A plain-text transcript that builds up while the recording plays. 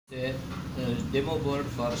a demo board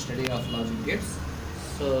for study of logic gates.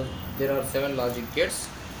 So there are 7 logic gates.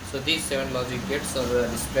 So these 7 logic gates are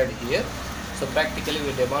displayed here. So practically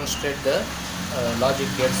we demonstrate the logic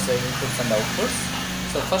gates inputs and outputs.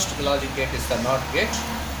 So first logic gate is the NOT gate.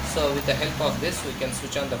 So with the help of this we can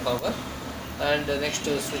switch on the power, and next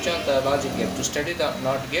switch on the logic gate. To study the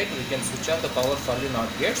NOT gate we can switch on the power for the NOT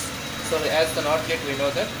gates. So as the NOT gate we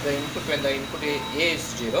know that the input, when the input A is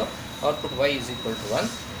 0, output Y is equal to 1,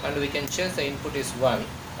 and we can change the input is 1,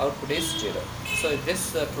 output is 0. So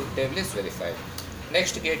this truth table is verified.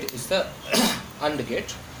 Next gate is the AND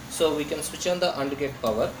gate. So we can switch on the AND gate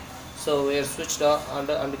power. So we are switched on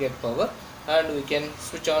the AND gate power, and we can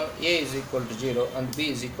switch on A is equal to 0 and B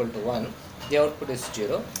is equal to 1. The output is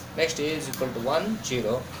 0. Next A is equal to 1,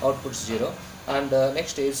 0, output is 0. And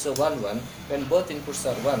next is 1, 1. When both inputs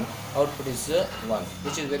are 1, output is 1,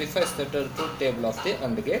 which is verifies the truth table of the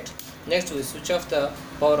AND gate. Next we switch off the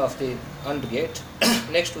power of the AND gate.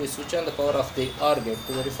 Next we switch on the power of the OR gate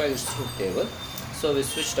to verify this truth table. So we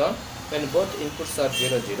switched on. When both inputs are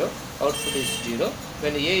 0, 0, output is 0.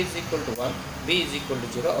 When A is equal to 1, B is equal to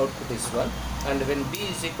 0, output is 1. And when B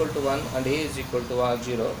is equal to 1 and A is equal to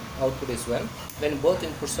 0, output is 1. When both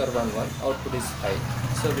inputs are 1, 1, output is high.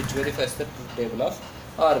 So which verifies the truth table of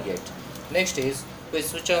OR gate. Next is we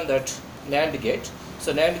switch on that NAND gate.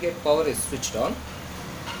 So NAND gate power is switched on,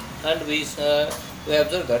 and we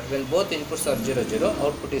observe that when both inputs are 0, 0,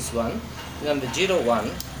 output is 1. And 0,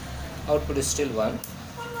 1, output is still 1.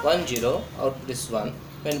 1, 0, output is 1.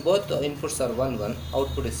 When both inputs are 1, 1,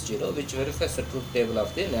 output is 0, which verifies the truth table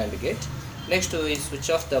of the NAND gate. Next we switch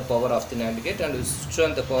off the power of the NAND gate and we switch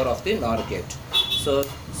on the power of the NOR gate. So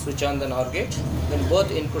switch on the NOR gate. When both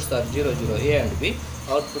inputs are 0, 0, A and B,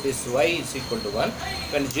 output is Y is equal to 1.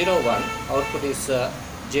 When 0, 1, output is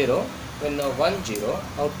 0. When 1, 0,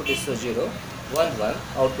 output is 0. 1, 1,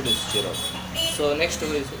 output is 0. So next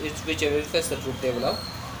is which verifies the truth table of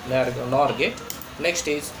NOR gate. Next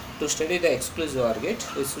is to study the exclusive OR gate.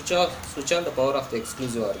 We switch on the power of the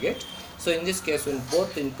exclusive OR gate. So in this case, when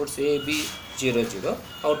both inputs A, B 0, 0,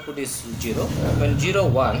 output is 0. When 0,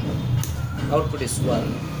 1, output is 1.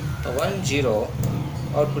 1, 0,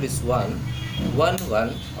 output is 1. 1,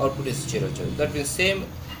 1, output is 0, 0. That means same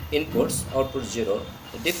inputs, output 0.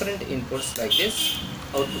 Different inputs like this,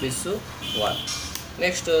 output is 1.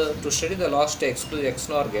 Next, to study the last exclusive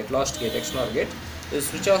XNOR gate, XNOR gate, we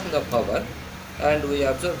switch off the power, and we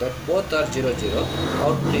observe that both are 0, 0,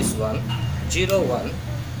 output is 1, 0, 1,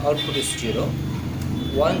 output is 0,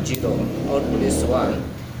 1, 0, output is 1,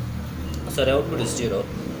 output is 0,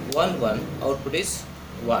 1, 1, output is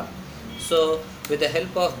 1. So with the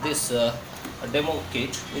help of this demo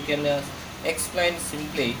kit, we can explain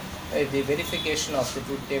simply the verification of the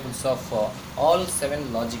truth tables of all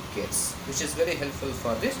 7 logic gates, which is very helpful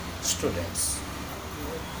for the students.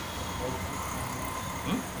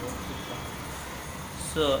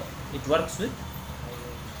 So it works with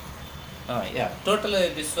totally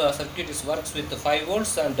this circuit works with 5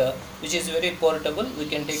 volts, and which is very portable. We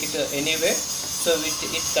can take it anywhere. So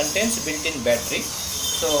it contains built-in battery,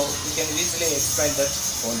 so we can easily explain that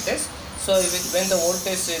voltage. So when the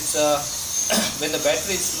voltage is when the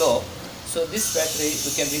battery is low, so this battery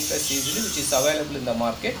we can replace easily, which is available in the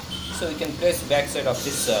market. So we can place backside of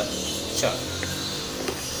this chart.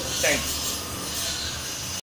 Thanks.